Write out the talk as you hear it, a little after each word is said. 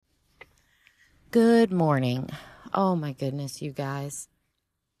Good morning. Oh my goodness, you guys.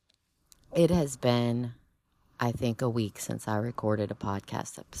 It has been, I think, a week since I recorded a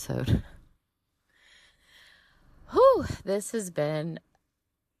podcast episode. Whew, this has been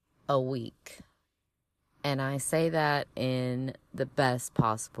a week. And I say that in the best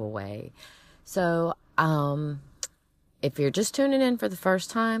possible way. So, if you're just tuning in for the first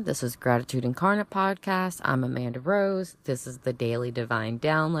time, this is Gratitude Incarnate Podcast. I'm Amanda Rose. This is the Daily Divine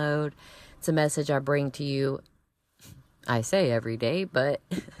Download. It's a message I bring to you, I say every day, but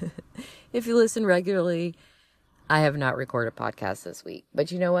if you listen regularly, I have not recorded a podcast this week.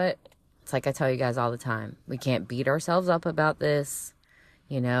 But you know what? It's like I tell you guys all the time. We can't beat ourselves up about this.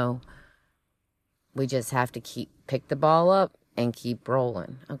 We just have to pick the ball up and keep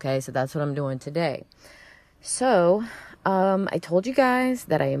rolling. Okay, so that's what I'm doing today. So, I told you guys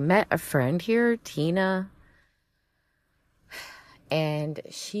that I met a friend here, Tina, and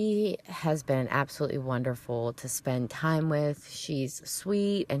she has been absolutely wonderful to spend time with. She's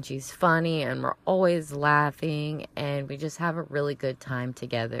sweet and she's funny and we're always laughing and we just have a really good time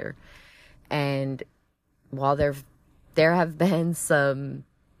together. And while there have been some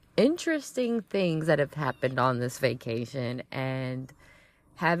interesting things that have happened on this vacation, and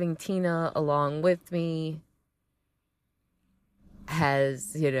having Tina along with me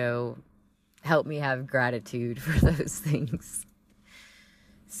has, helped me have gratitude for those things.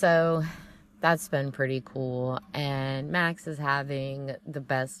 So that's been pretty cool. And Max is having the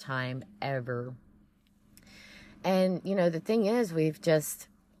best time ever. And, the thing is, we've just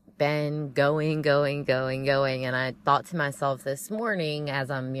been going. And I thought to myself this morning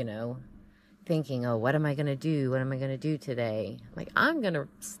as I'm, thinking, oh, what am I going to do? What am I going to do today? I'm going to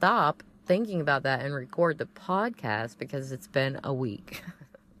stop thinking about that and record the podcast because it's been a week.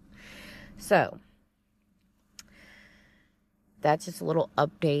 So that's just a little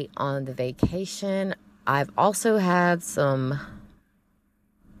update on the vacation. I've also had some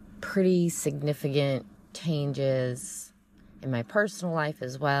pretty significant changes in my personal life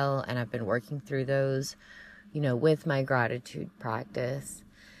as well, and I've been working through those, with my gratitude practice.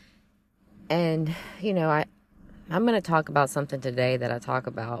 And, I'm going to talk about something today that I talk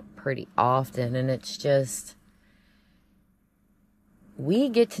about pretty often, and it's just, we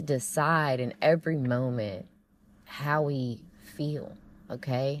get to decide in every moment how we feel,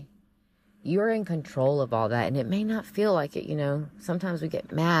 okay? You're in control of all that, and it may not feel like it, Sometimes we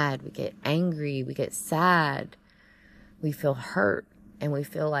get mad, we get angry, we get sad, we feel hurt, and we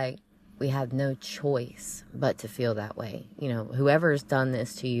feel like we have no choice but to feel that way. Whoever's done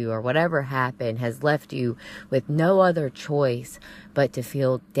this to you or whatever happened has left you with no other choice but to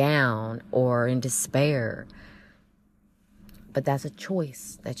feel down or in despair. But that's a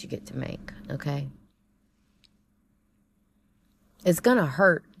choice that you get to make, okay? It's going to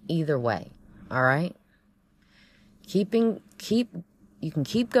hurt either way, all right? You can keep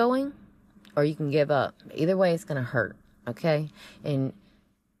going or you can give up. Either way, it's going to hurt, okay? And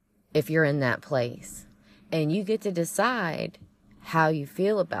if you're in that place, and you get to decide how you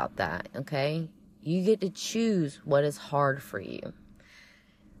feel about that, okay? You get to choose what is hard for you.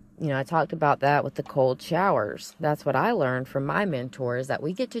 I talked about that with the cold showers. That's what I learned from my mentors, that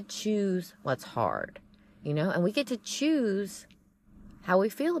we get to choose what's hard, and we get to choose how we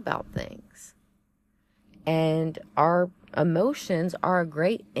feel about things. And our emotions are a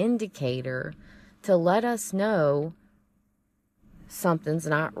great indicator to let us know something's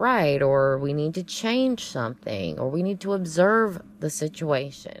not right, or we need to change something, or we need to observe the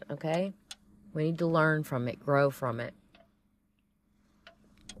situation, okay? We need to learn from it, grow from it.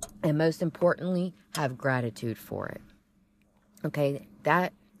 And most importantly, have gratitude for it. Okay,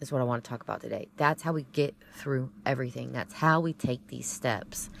 that is what I want to talk about today. That's how we get through everything. That's how we take these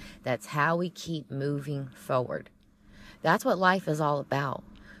steps. That's how we keep moving forward. That's what life is all about.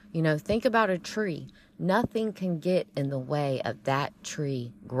 Think about a tree. Nothing can get in the way of that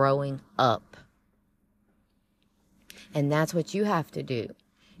tree growing up. And that's what you have to do.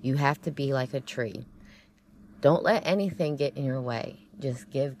 You have to be like a tree. Don't let anything get in your way.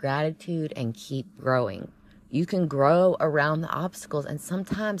 Just give gratitude and keep growing. You can grow around the obstacles, and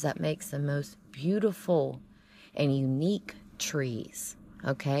sometimes that makes the most beautiful and unique trees,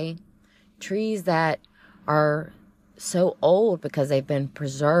 okay? Trees that are so old because they've been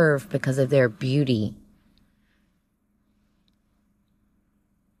preserved because of their beauty.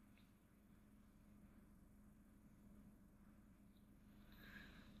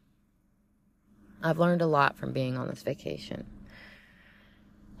 I've learned a lot from being on this vacation.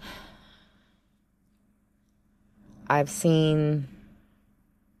 I've seen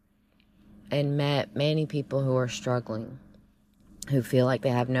and met many people who are struggling, who feel like they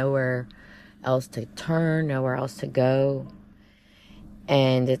have nowhere else to turn, nowhere else to go.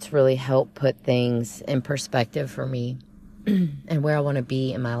 And it's really helped put things in perspective for me and where I want to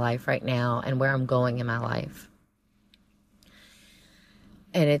be in my life right now and where I'm going in my life.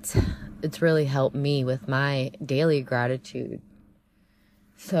 And it's really helped me with my daily gratitude.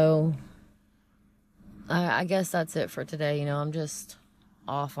 So I guess that's it for today. I'm just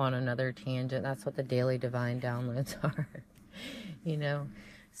off on another tangent. That's what the daily divine downloads are.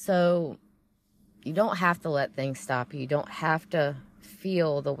 So you don't have to let things stop you. You don't have to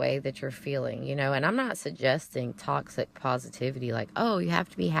feel the way that you're feeling, and I'm not suggesting toxic positivity, like, oh, you have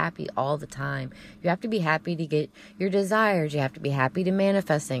to be happy all the time. You have to be happy to get your desires. You have to be happy to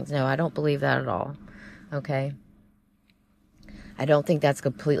manifest things. No, I don't believe that at all. Okay. I don't think that's a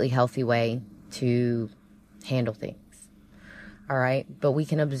completely healthy way to handle things. All right. But we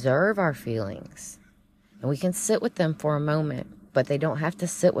can observe our feelings and we can sit with them for a moment, but they don't have to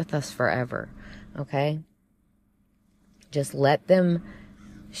sit with us forever. Okay. Just let them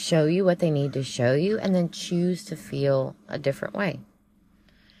show you what they need to show you and then choose to feel a different way.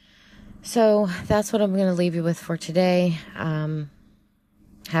 So that's what I'm going to leave you with for today.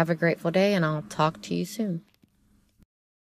 Have a grateful day and I'll talk to you soon.